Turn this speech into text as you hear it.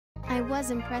I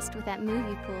was impressed with that move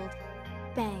you pulled.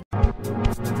 Bang.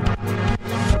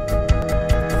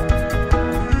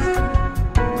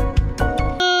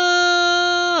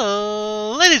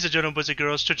 Ladies and gentlemen, boys and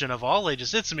girls, children of all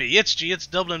ages, it's me, it's G, it's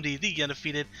Double MD, the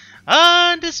undefeated,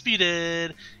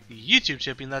 undisputed YouTube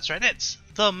champion. That's right, it's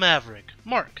the Maverick,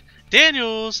 Mark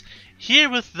Daniels, here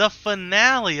with the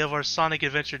finale of our Sonic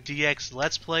Adventure DX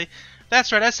Let's Play.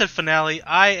 That's right, I said finale.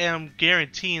 I am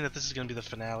guaranteeing that this is going to be the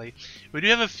finale. We do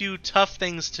have a few tough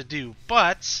things to do,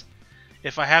 but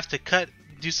if I have to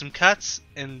do some cuts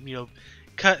and,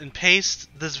 cut and paste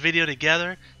this video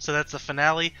together so that's the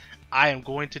finale, I am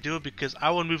going to do it because I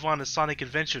will move on to Sonic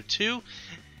Adventure 2.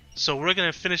 So we're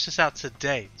going to finish this out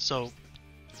today. So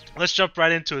let's jump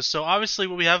right into it. So obviously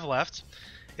what we have left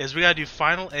is we got to do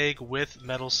Final Egg with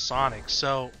Metal Sonic.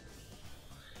 So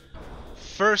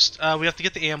first we have to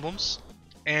get the emblems.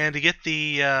 And to get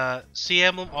the C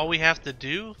emblem, all we have to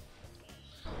do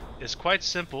is quite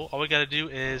simple. All we got to do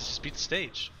is just beat the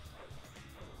stage.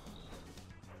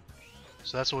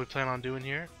 So that's what we plan on doing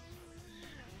here.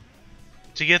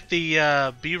 To get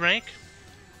the B rank,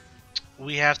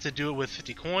 we have to do it with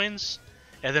 50 coins.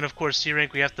 And then of course C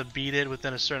rank, we have to beat it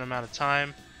within a certain amount of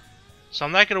time. So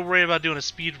I'm not going to worry about doing a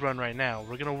speed run right now.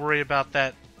 We're going to worry about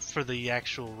that for the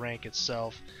actual rank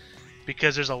itself,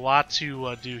 because there's a lot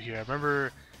to do here. I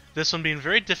remember this one being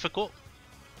very difficult,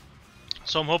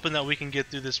 so I'm hoping that we can get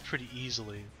through this pretty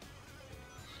easily.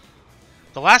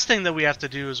 The last thing that we have to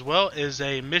do as well is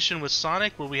a mission with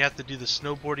Sonic, where we have to do the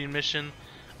snowboarding mission.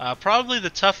 Probably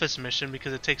the toughest mission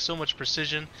because it takes so much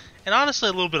precision and honestly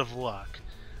a little bit of luck.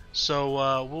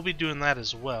 So we'll be doing that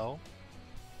as well.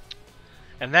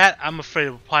 And that, I'm afraid,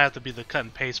 will probably have to be the cut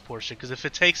and paste portion, because if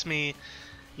it takes me,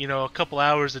 a couple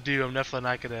hours to do, I'm definitely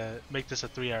not going to make this a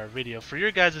 3-hour video. For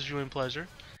your guys' viewing pleasure,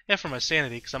 and for my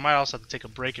sanity, because I might also have to take a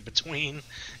break in between,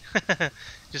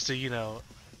 just to,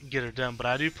 get her done. But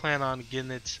I do plan on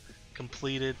getting it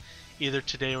completed either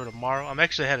today or tomorrow. I'm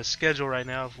actually ahead of schedule right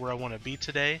now of where I want to be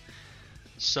today.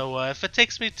 So if it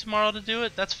takes me tomorrow to do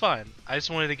it, that's fine. I just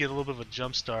wanted to get a little bit of a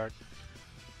jump start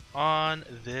on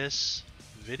this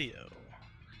video,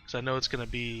 because I know it's going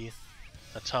to be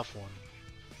a tough one.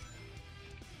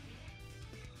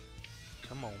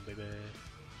 Come on, baby.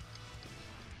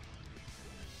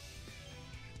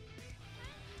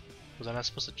 Was I not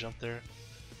supposed to jump there?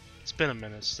 It's been a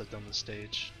minute since I've done this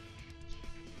stage.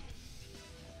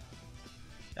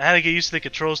 I had to get used to the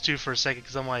controls too for a second,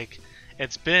 because I'm like,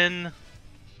 it's been,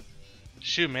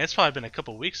 shoot man, it's probably been a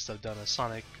couple weeks since I've done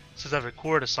since I've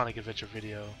recorded a Sonic Adventure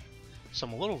video. So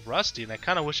I'm a little rusty, and I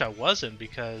kind of wish I wasn't,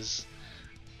 because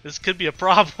this could be a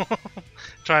problem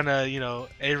trying to,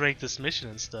 A-rank this mission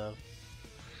and stuff.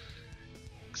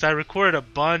 Because I recorded a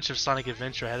bunch of Sonic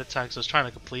Adventure ahead of time because I was trying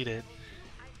to complete it.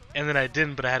 And then I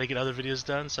didn't, but I had to get other videos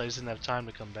done, so I just didn't have time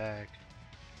to come back.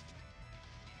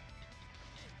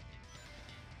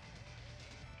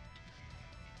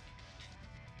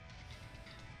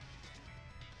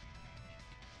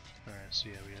 Alright, so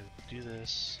yeah, we gotta do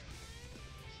this.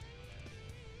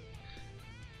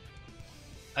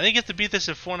 I think you have to beat this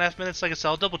in 4.5 minutes. Like I said,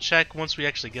 I'll double check once we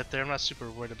actually get there. I'm not super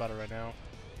worried about it right now,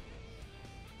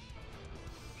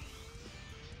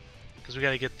 because we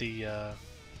gotta get the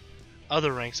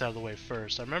other ranks out of the way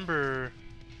first. I remember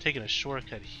taking a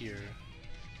shortcut here,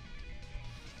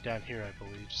 down here I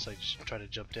believe, just try to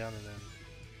jump down, and then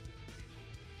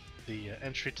the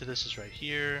entry to this is right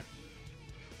here.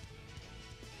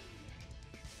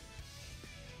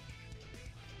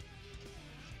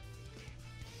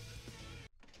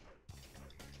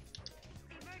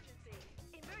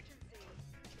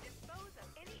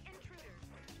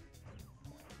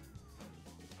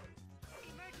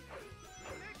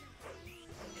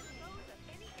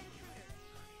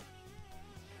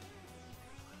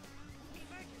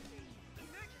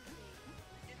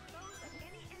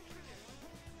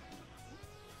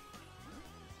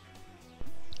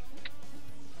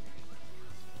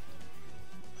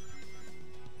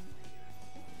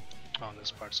 Oh,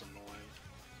 this part's annoying.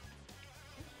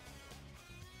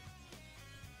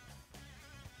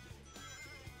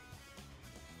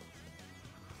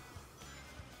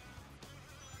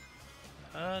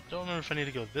 Don't remember if I need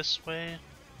to go this way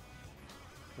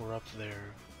or up there.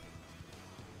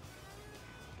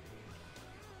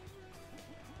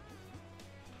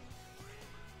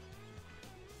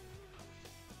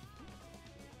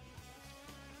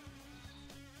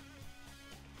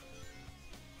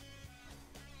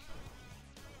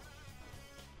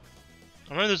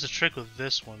 I remember there's a trick with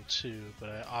this one too, but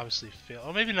I obviously failed.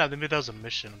 Oh, maybe not. Maybe that was a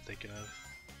mission I'm thinking of.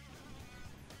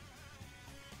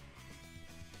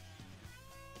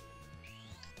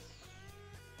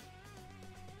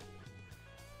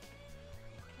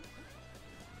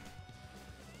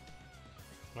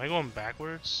 Am I going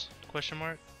backwards? Question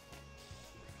mark?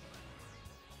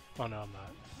 Oh no,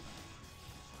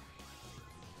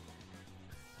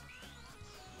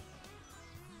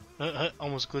 I'm not.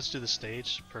 Almost glitched through the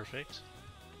stage. Perfect.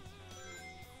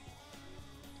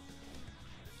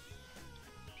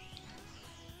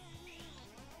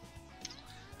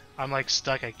 I'm like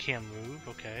stuck. I can't move.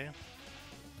 Okay.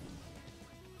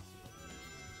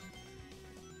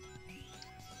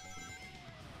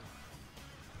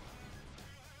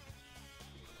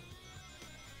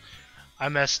 I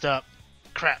messed up.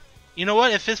 Crap. You know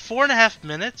what? If it's 4.5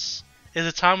 minutes is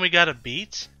the time we gotta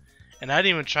beat, and I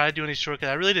didn't even try to do any shortcut.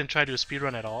 I really didn't try to do a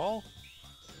speedrun at all.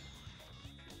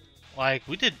 Like,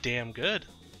 we did damn good.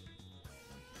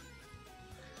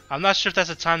 I'm not sure if that's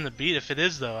the time to beat. If it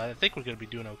is, though, I think we're gonna be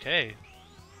doing okay.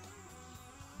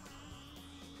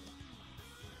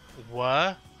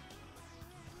 What?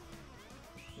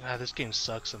 Ah, this game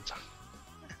sucks sometimes.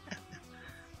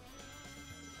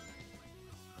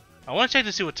 I want to check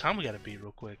to see what time we gotta beat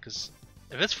real quick, because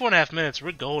if it's 4.5 minutes,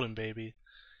 we're golden, baby.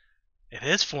 It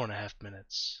is 4.5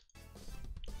 minutes.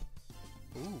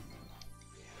 Ooh.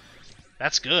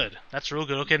 That's good. That's real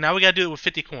good. Okay, now we gotta do it with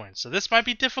 50 coins. So this might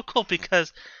be difficult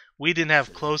because we didn't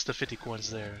have close to 50 coins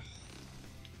there.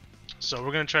 So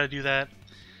we're gonna try to do that.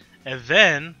 And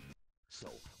then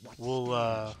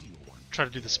we'll try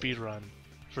to do the speed run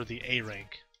for the A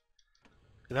rank.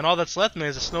 And then all that's left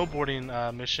is a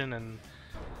snowboarding mission, and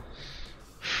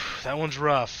that one's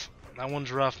rough. That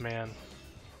one's rough, man.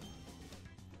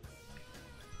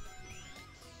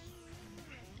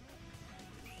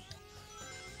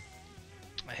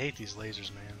 I hate these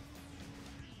lasers, man.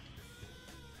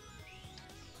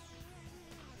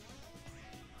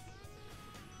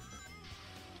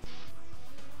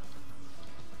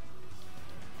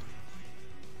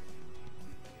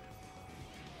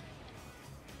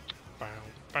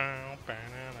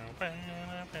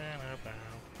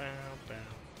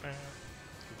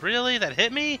 Really? That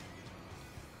hit me?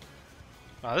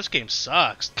 Wow, this game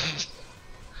sucks.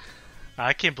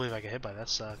 I can't believe I get hit by that. That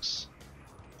sucks.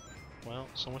 Well,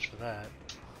 so much for that.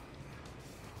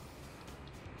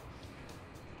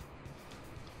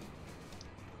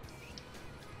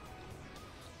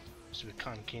 Stupid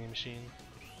cotton candy machine.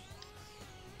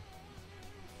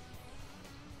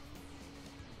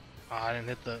 Oh, I didn't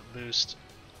hit the boost.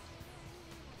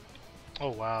 Oh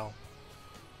wow.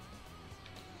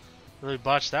 Really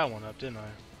botched that one up, didn't I? I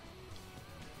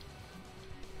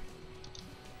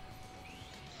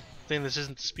think this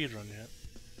isn't the speedrun yet.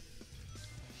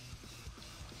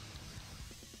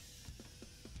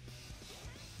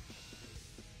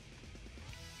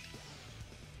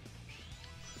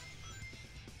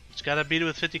 Just gotta beat it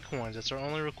with 50 coins. That's our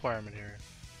only requirement here.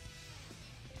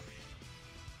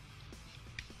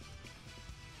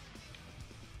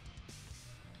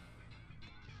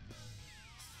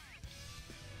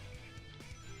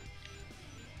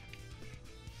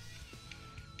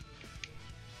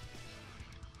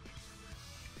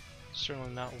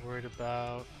 Certainly not worried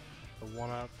about the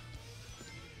 1-up.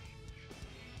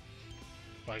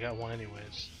 Well, I got one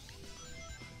anyways.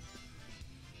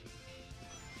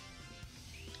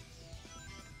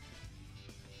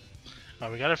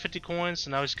 Alright, we got our 50 coins,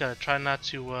 so now we just gotta try not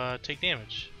to take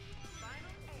damage.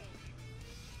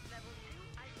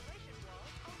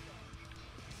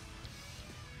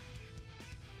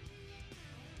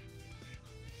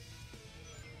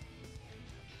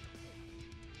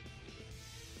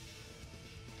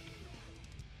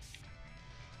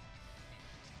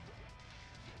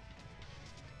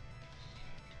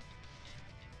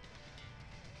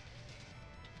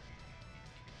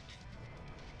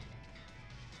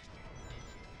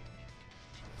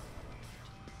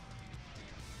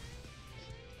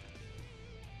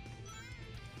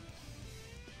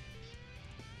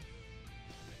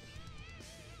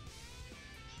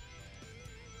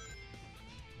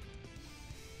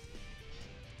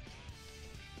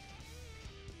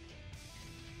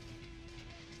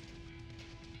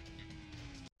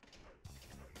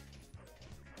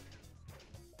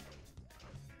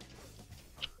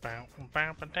 Bow,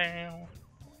 bow, bow, down.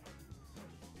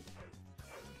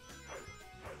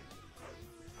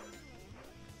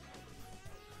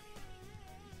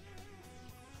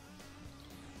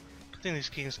 Good thing these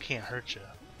games can't hurt you.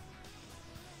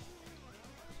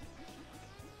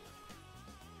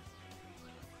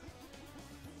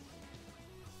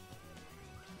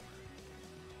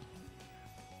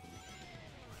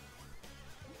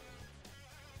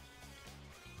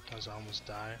 As I almost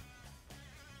die.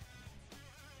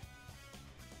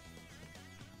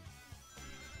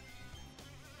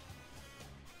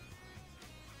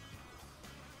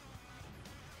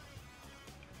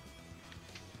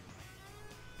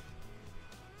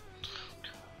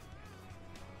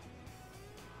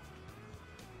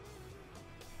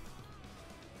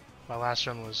 My last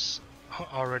run was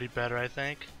already better, I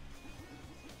think,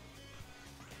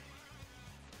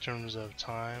 in terms of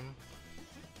time.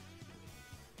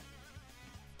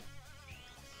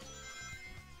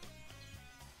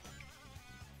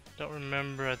 Don't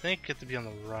remember. I think it had to be on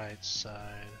the right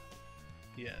side.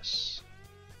 Yes.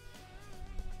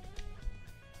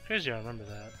 Crazy, I remember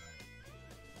that.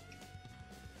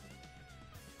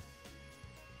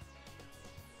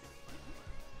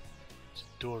 There's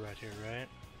a door right here, right?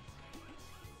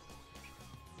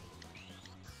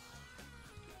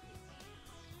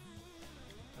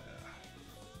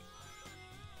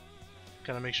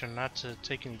 Gotta make sure not to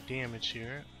take any damage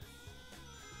here.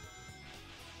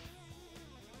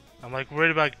 I'm like worried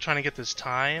about trying to get this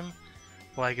time,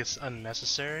 like it's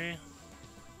unnecessary.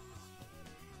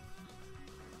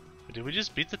 But did we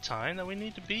just beat the time that we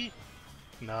need to beat?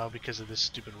 No, because of this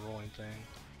stupid rolling thing.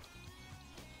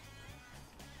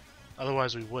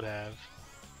 Otherwise we would have.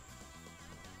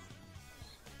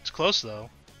 It's close though.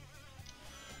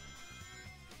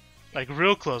 Like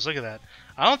real close, look at that.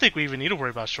 I don't think we even need to worry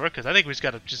about shortcuts. I think we just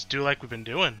gotta just do like we've been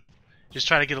doing. Just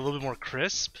try to get a little bit more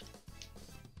crisp.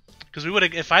 Because we would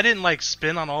have, if I didn't like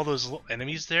spin on all those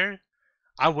enemies there,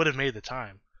 I would have made the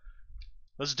time.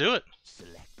 Let's do it.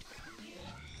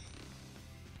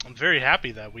 I'm very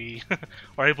happy that we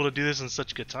are able to do this in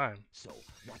such good time.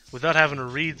 Without having to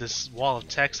read this wall of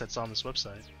text that's on this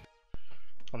website.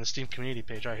 On the Steam community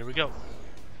page. Alright, here we go.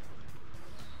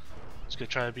 Let's go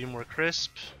try to be more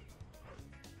crisp.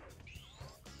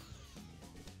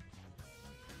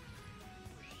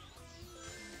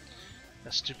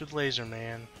 That stupid laser,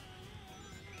 man.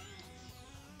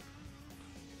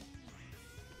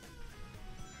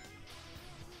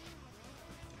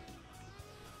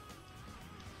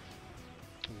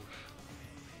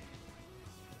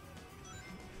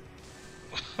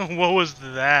 What was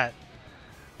that?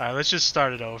 Alright, let's just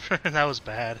start it over. That was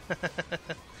bad.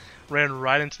 Ran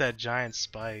right into that giant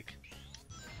spike.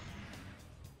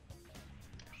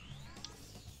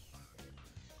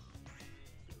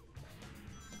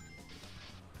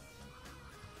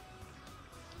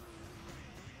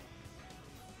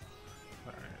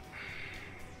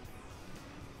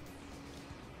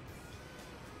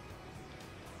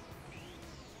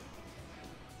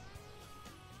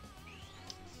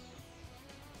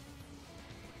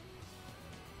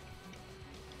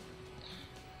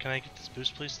 Can I get this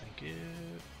boost, please? Thank you.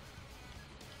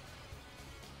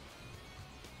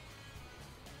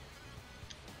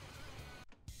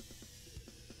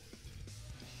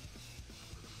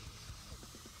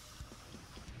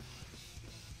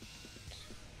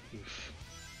 Oof.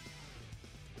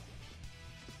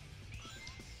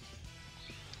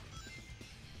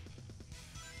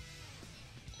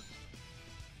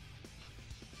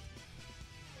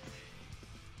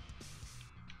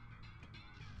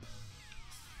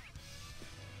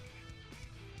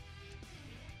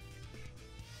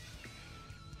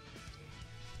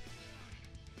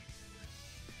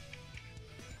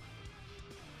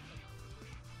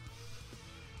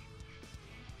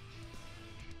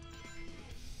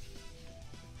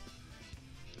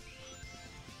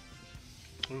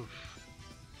 Oof.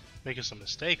 Making some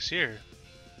mistakes here.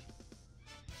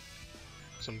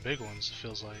 Some big ones, it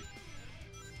feels like.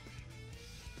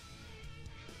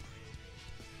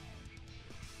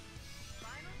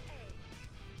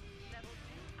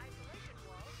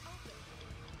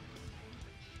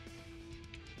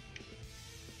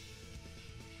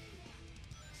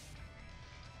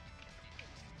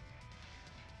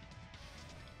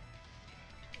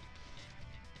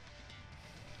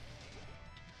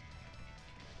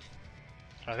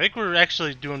 I think we're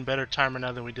actually doing better timer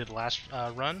now than we did last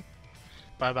run,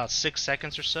 by about 6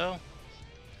 seconds or so.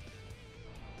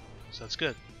 So that's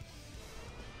good.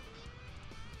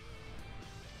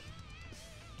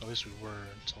 At least we were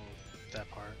until that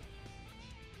part.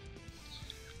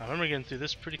 I remember getting through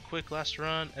this pretty quick last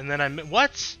run, and then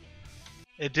what?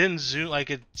 It didn't zoom, like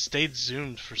it stayed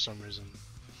zoomed for some reason.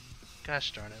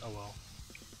 Gosh darn it! Oh well.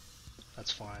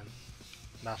 That's fine.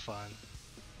 Not fine.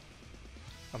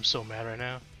 I'm so mad right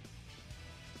now.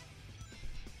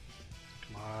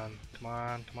 Come on, come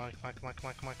on, come on, come on, come on, come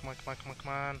on, come on, come on, come on, come on,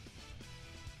 come on.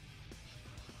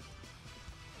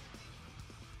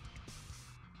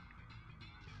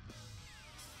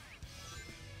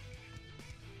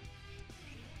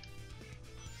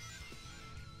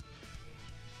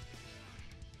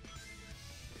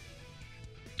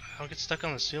 Don't get stuck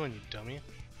on the ceiling, you dummy.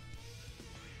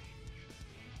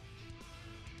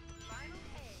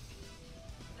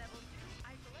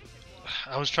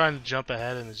 I was trying to jump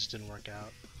ahead and it just didn't work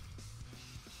out.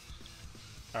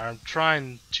 Alright, I'm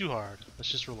trying too hard.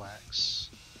 Let's just relax.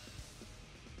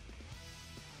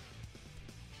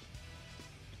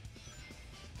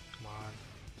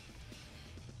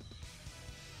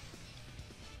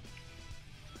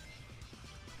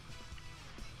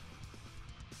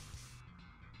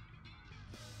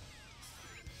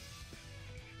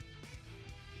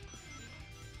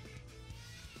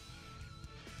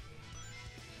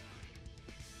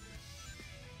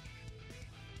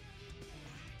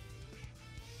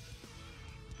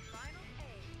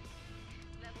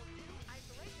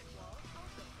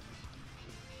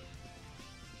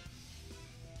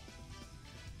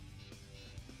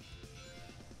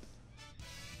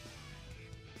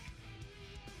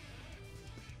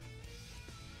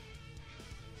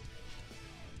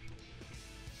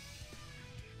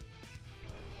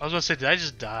 I was gonna say, did I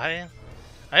just die?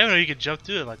 I didn't know you could jump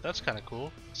through it. Like, that's kind of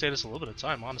cool. Saved us a little bit of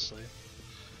time, honestly.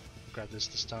 Grab this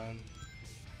time.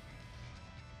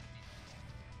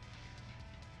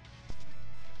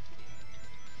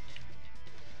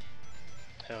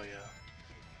 Hell yeah.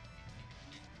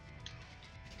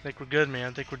 I think we're good,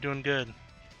 man. I think we're doing good.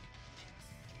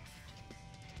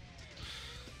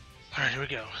 Alright, here we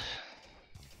go.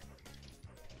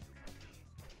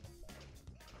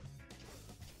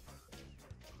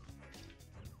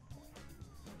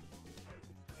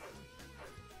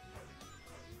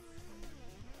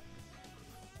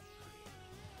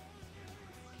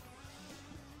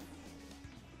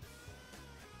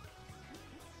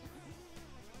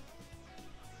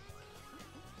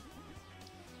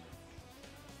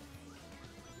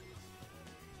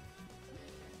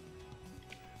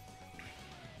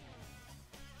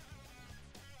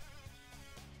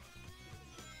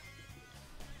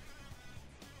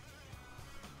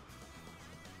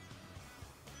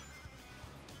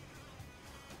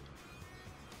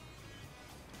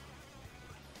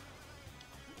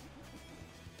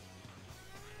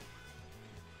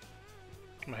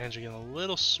 My hands are getting a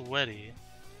little sweaty,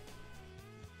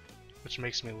 which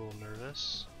makes me a little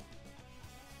nervous.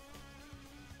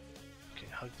 Okay,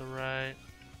 hug the right.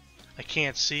 I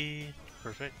can't see.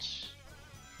 Perfect.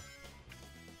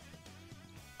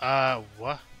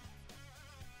 What?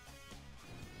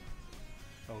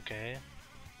 Okay.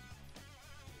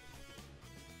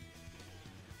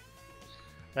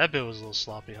 That bit was a little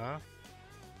sloppy, huh?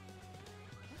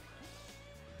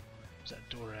 Where's that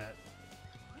door at?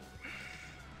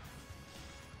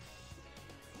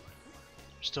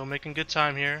 Still making good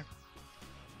time here.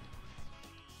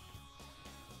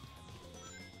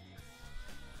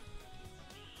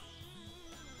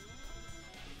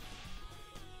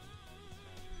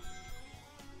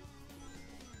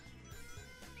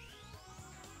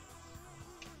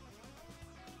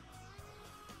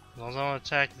 As long as I don't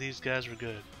attack these guys, we're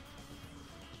good.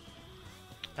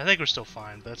 I think we're still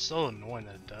fine, but it's so annoying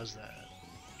that it does that.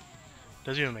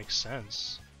 Doesn't even make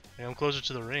sense. Hey, I'm closer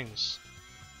to the rings.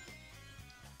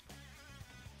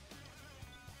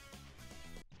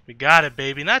 We got it,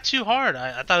 baby. Not too hard.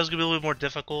 I thought it was going to be a little bit more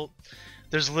difficult.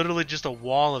 There's literally just a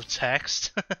wall of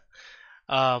text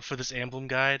for this emblem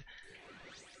guide.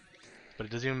 But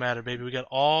it doesn't even matter, baby. We got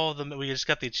all the. We just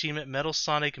got the achievement Metal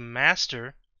Sonic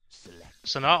Master.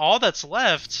 So now all that's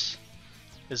left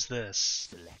is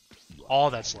this. All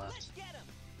that's left.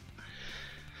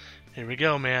 Here we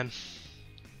go, man.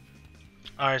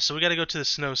 Alright, so we got to go to the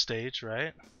snow stage,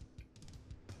 right?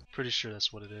 Pretty sure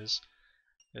that's what it is.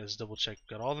 Let's double check.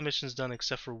 Got all the missions done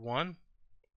except for one,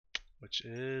 which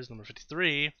is number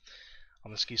 53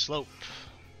 on the ski slope.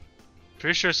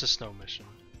 Pretty sure it's a snow mission.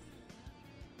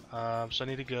 So I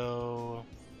need to go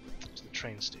to the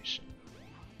train station.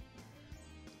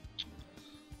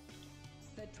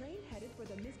 The train headed for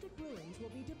the Mystic Ruins will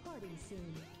be departing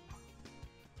soon.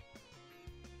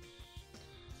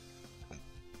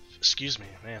 Excuse me,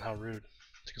 man, how rude.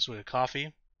 Take a swig of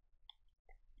coffee.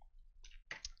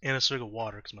 And a swig of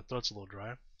water because my throat's a little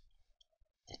dry.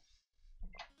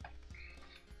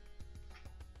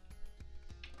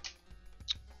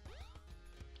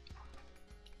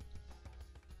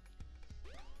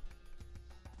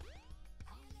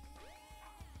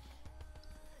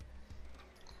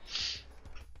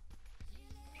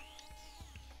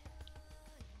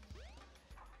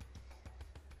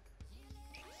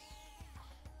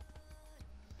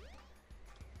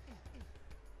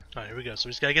 Alright, here we go. So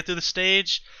we just gotta get through the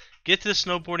stage, get to the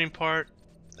snowboarding part,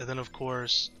 and then of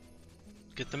course,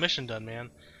 get the mission done, man.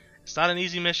 It's not an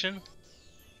easy mission,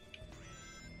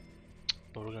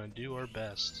 but we're gonna do our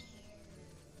best.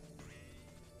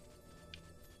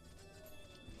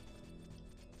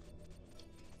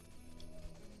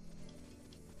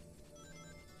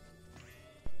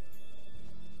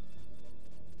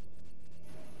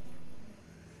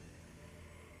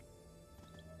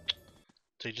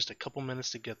 Take just a couple minutes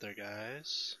to get there,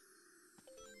 guys.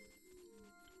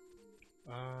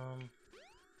 I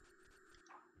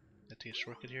take a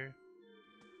shortcut here.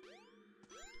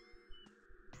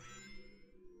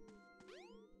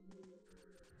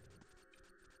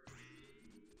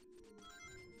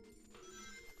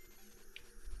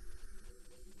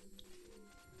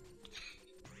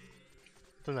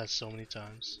 I've done that so many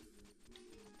times.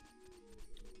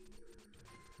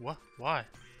 What? Why?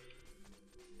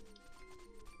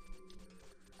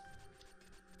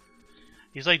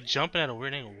 He's like jumping at a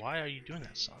weird angle. Why are you doing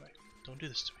that, Sonic? Don't do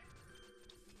this to me.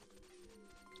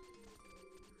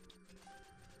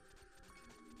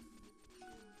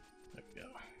 There we go.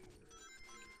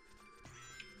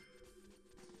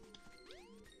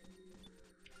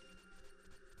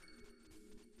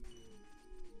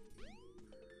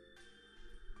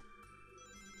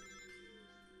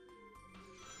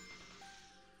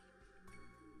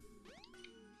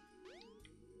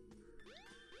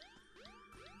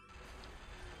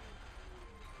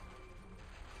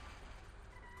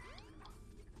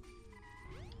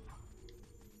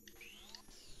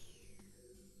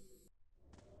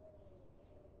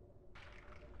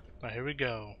 Alright, here we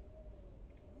go.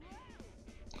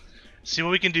 See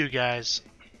what we can do, guys.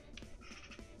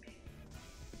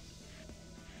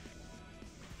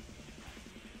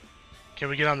 Can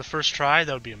we get on the first try?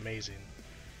 That would be amazing.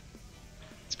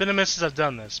 It's been a minute since I've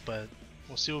done this, but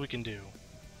we'll see what we can do.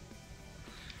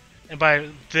 And by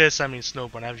this, I mean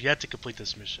snowboarding. I've yet to complete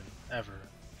this mission, ever.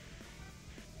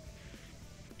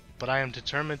 But I am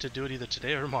determined to do it either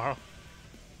today or tomorrow.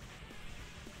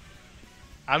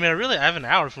 I mean, I have an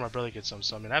hour before my brother gets home,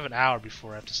 so I mean, I have an hour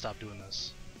before I have to stop doing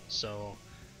this. So,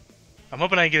 I'm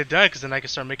hoping I can get it done, because then I can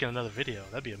start making another video.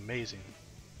 That'd be amazing,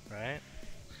 right?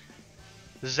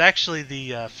 This is actually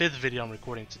the 5th video I'm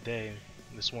recording today,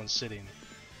 in this one sitting.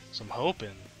 So I'm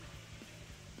hoping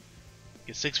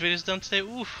get 6 videos done today.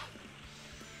 Oof,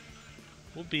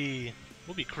 we'll be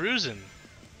cruising.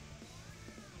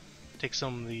 Take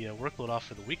some of the workload off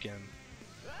for the weekend.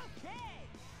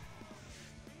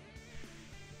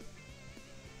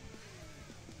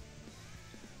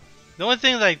 The only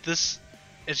thing like this,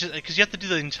 it's just because you have to do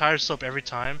the entire slope every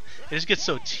time. It just gets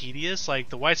so tedious. Like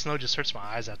the white snow just hurts my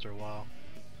eyes after a while.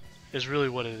 Is really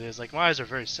what it is. Like my eyes are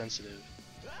very sensitive.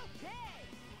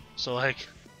 So like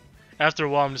after a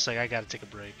while, I'm just like I gotta take a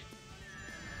break.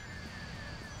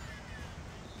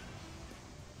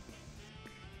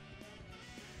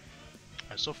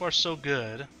 Alright, so far so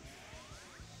good.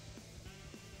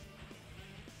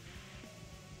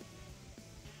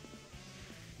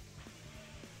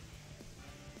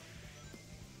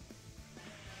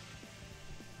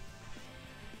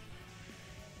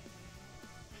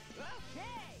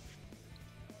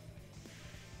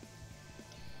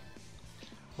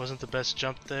 Wasn't the best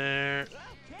jump there.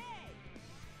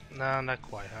 No, not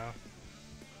quite, huh?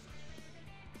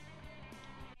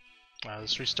 Alright,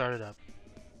 let's restart it up.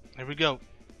 Here we go.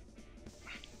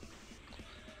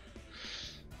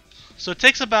 So it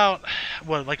takes about,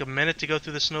 what, like a minute to go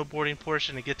through the snowboarding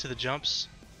portion and get to the jumps?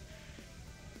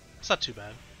 It's not too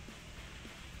bad.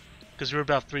 Because we were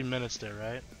about 3 minutes there,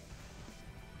 right?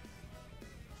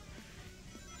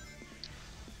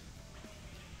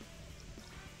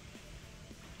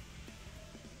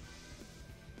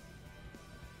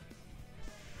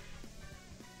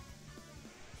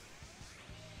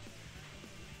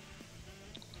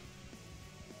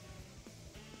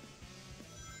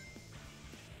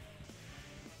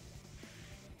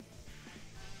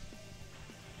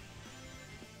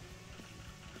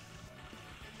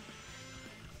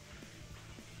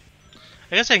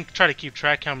 I guess I can try to keep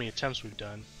track how many attempts we've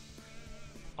done.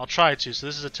 I'll try to, so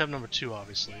this is attempt number 2,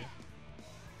 obviously.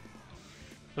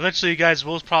 Eventually you guys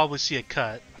will probably see a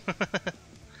cut. But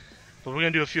we're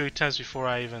going to do a few attempts before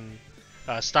I even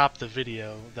stop the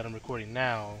video that I'm recording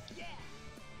now.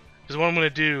 Because what I'm going to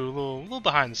do, a little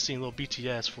behind the scene, a little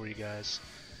BTS for you guys.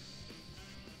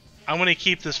 I'm going to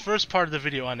keep this first part of the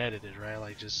video unedited, right?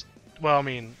 Like just, well, I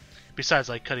mean, besides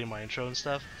like cutting my intro and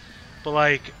stuff. But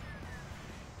like,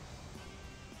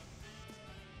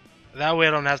 that way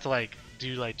I don't have to like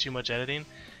do like too much editing.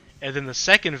 And then the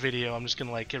second video I'm just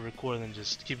gonna like hit record and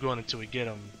just keep going until we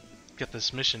get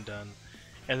this mission done,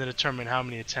 and then determine how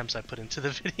many attempts I put into the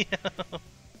video.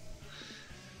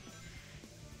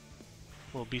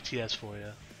 Little BTS for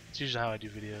you. It's usually how I do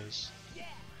videos.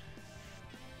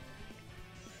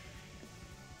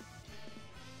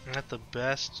 Not the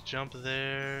best jump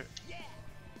there.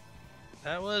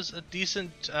 That was a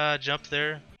decent jump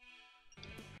there.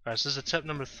 Alright, so this is attempt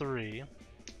number 3.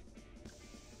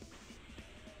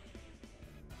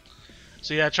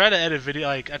 So yeah, I try to edit video,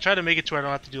 like I try to make it to where I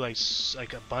don't have to do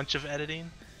like a bunch of editing.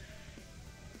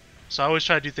 So I always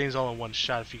try to do things all in one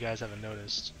shot, if you guys haven't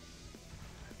noticed.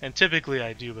 And typically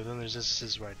I do, but then there's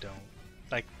instances where I don't.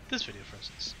 Like this video, for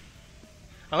instance.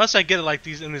 Unless I get it like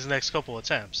in these next couple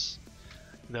attempts,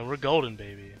 then we're golden,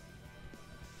 baby.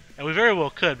 And we very well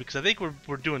could, because I think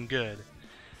we're doing good.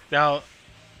 Now,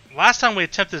 last time we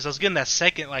attempted this, I was getting that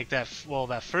second, like that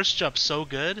first jump so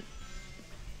good.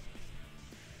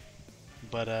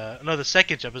 But no, the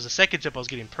second jump. It was the second jump I was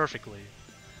getting perfectly.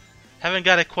 Haven't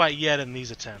got it quite yet in these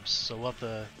attempts, so we'll have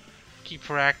to keep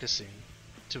practicing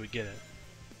till we get it.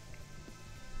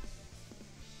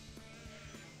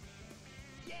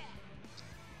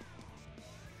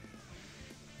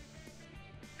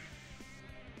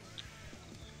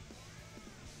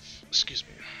 Excuse me.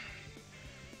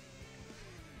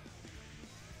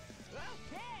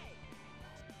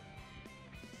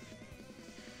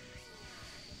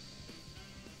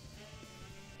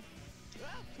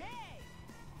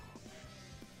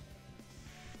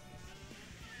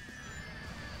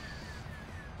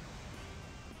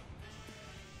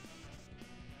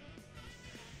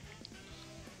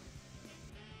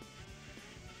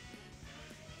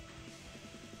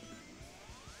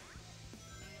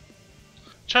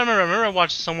 trying to remember, I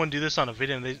watched someone do this on a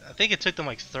video, and I think it took them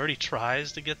like 30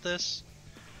 tries to get this.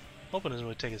 Hoping it doesn't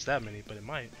really take us that many, but it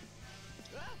might.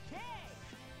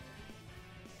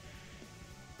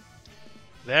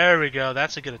 There we go.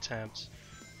 That's a good attempt.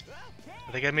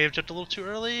 I think I may have jumped a little too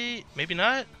early. Maybe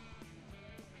not.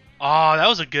 Oh, that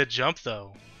was a good jump,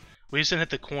 though. We just didn't hit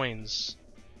the coins.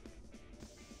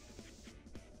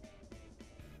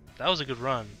 That was a good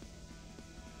run.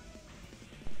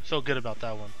 Felt good about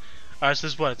that one. Alright, so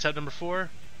this is what? Attempt number 4?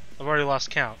 I've already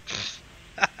lost count.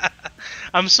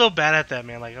 I'm so bad at that,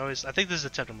 man. Like, I think this is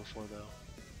attempt number 4, though.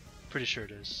 Pretty sure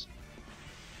it is.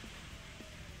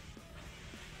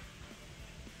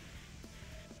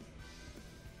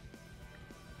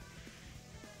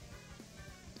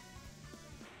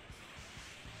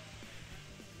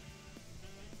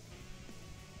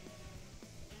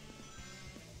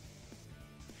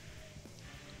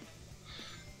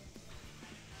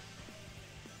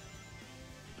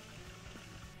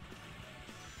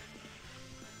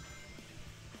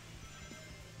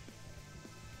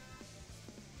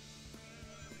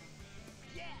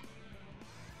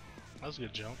 That was a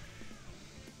good jump.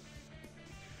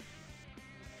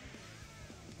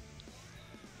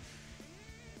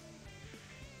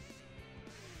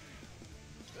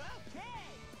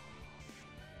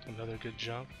 Another good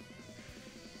jump.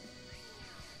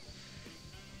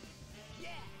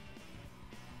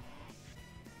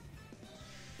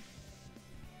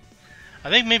 I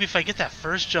think maybe if I get that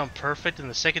first jump perfect and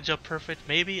the second jump perfect,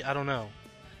 maybe? I don't know.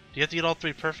 Do you have to get all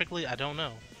 3 perfectly? I don't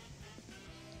know.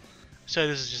 So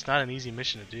this is just not an easy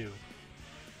mission to do,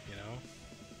 you know?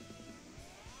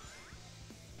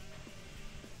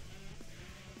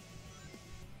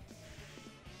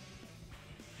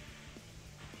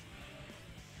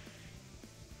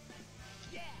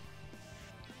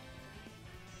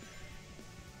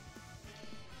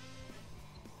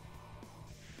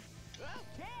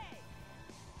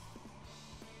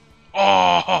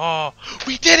 Oh,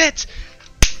 we did it!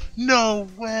 No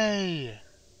way!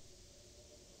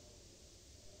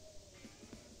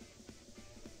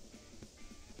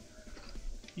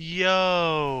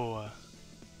 Yo!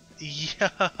 Yo!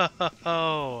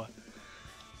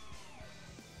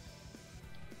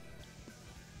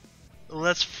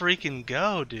 Let's freaking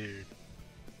go, dude.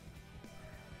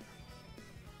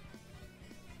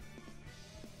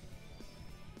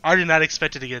 I did not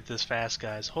expect it to get this fast,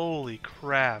 guys. Holy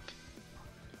crap.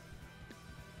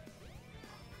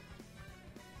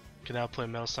 Can now play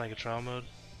Metal Sonic in trial mode.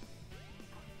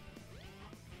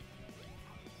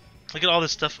 Look at all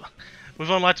this stuff. We've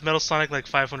unlocked Metal Sonic like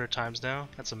 500 times now.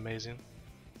 That's amazing.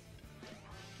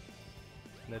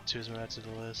 And that 2 is added to the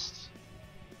list.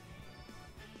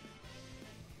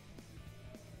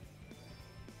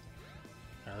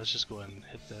 Alright, let's just go ahead and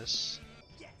hit this.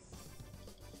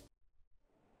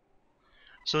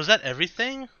 So is that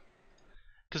everything?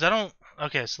 Because I don't...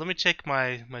 Okay, so let me check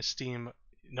my Steam.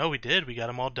 No, we did. We got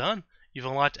them all done. You've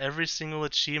unlocked every single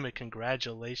achievement.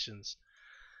 Congratulations.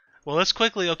 Well, let's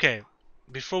quickly... Okay,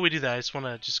 before we do that, I just want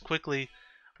to just quickly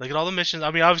look at all the missions.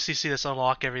 I mean, obviously see this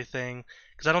unlock everything.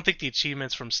 Because I don't think the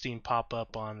achievements from Steam pop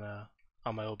up on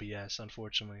my OBS,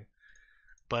 unfortunately.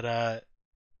 But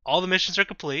all the missions are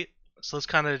complete. So let's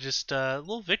kind of just... a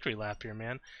little victory lap here,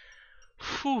 man.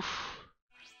 Whew.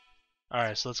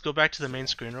 Alright, so let's go back to the main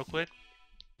screen real quick.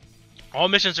 All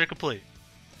missions are complete.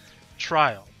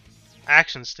 Trial.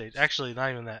 Action stage. Actually,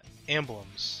 not even that.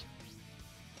 Emblems.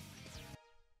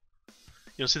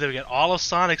 You'll see that we got all of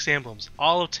Sonic's emblems,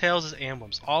 all of Tails'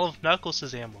 emblems, all of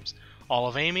Knuckles' emblems, all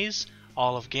of Amy's,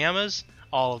 all of Gamma's,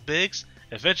 all of Big's,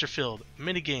 Adventure Field,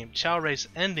 Minigame, Chow Race,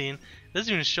 Ending. It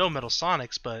doesn't even show Metal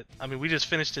Sonic's, but, I mean, we just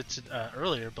finished it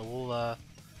earlier, but we'll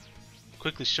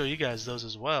quickly show you guys those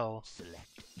as well.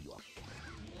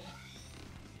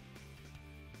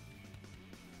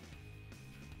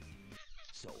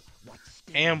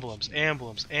 Emblems,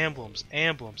 emblems, emblems,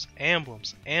 emblems,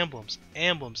 emblems, emblems,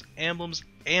 emblems, emblems,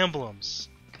 emblems.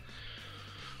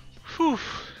 Whew.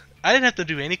 I didn't have to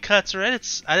do any cuts or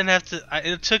edits. I didn't have to.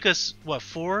 It took us, what,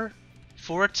 four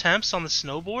attempts on the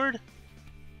snowboard?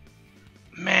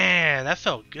 Man, that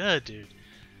felt good, dude.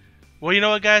 Well, you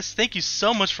know what, guys? Thank you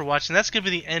so much for watching. That's going to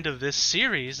be the end of this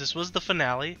series. This was the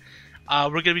finale. We're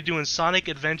going to be doing Sonic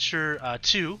Adventure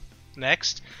 2.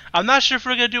 Next. I'm not sure if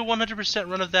we're going to do a 100%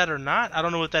 run of that or not. I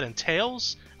don't know what that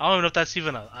entails. I don't even know if that's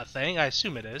even a thing. I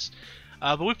assume it is.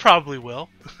 But we probably will.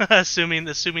 assuming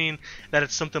that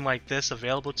it's something like this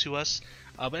available to us.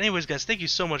 But anyways, guys, thank you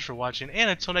so much for watching. And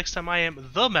until next time, I am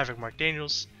the Maverick Mark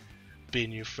Daniels.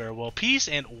 Bidding you farewell, peace,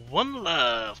 and one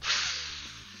love.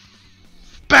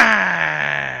 Bang!